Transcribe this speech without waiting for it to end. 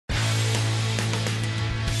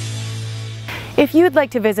If you'd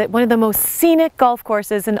like to visit one of the most scenic golf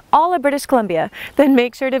courses in all of British Columbia, then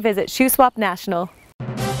make sure to visit Shuswap National.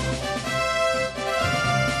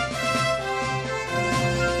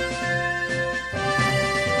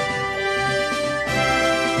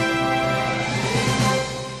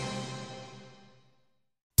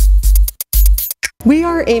 We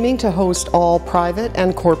are aiming to host all private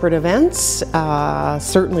and corporate events,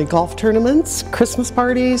 certainly golf tournaments, Christmas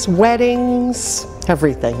parties, weddings,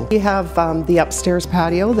 everything. We have the upstairs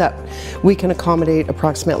patio that we can accommodate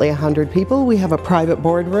approximately 100 people. We have a private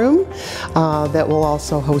boardroom that will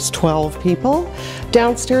also host 12 people.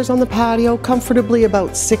 Downstairs on the patio, comfortably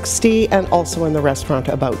about 60, and also in the restaurant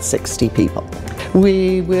about 60 people.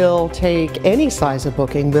 We will take any size of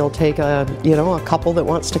booking. We'll take a couple that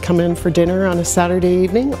wants to come in for dinner on a Saturday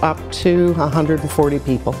evening up to 140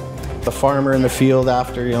 people. The farmer in the field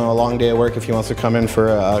after a long day at work, if he wants to come in for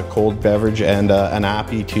a cold beverage and an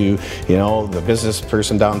appy, to the business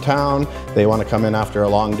person downtown, they want to come in after a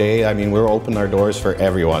long day. I mean, we're open our doors for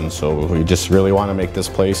everyone, so we just really want to make this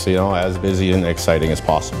place as busy and exciting as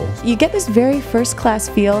possible. You get this very first-class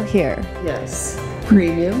feel here. Yes.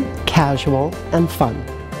 Premium, casual, and fun.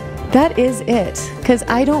 That is it, because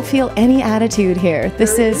I don't feel any attitude here.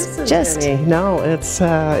 This is just... No,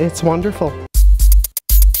 it's wonderful.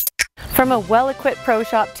 From a well-equipped pro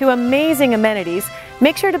shop to amazing amenities,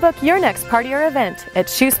 make sure to book your next party or event at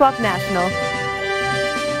Shuswap National.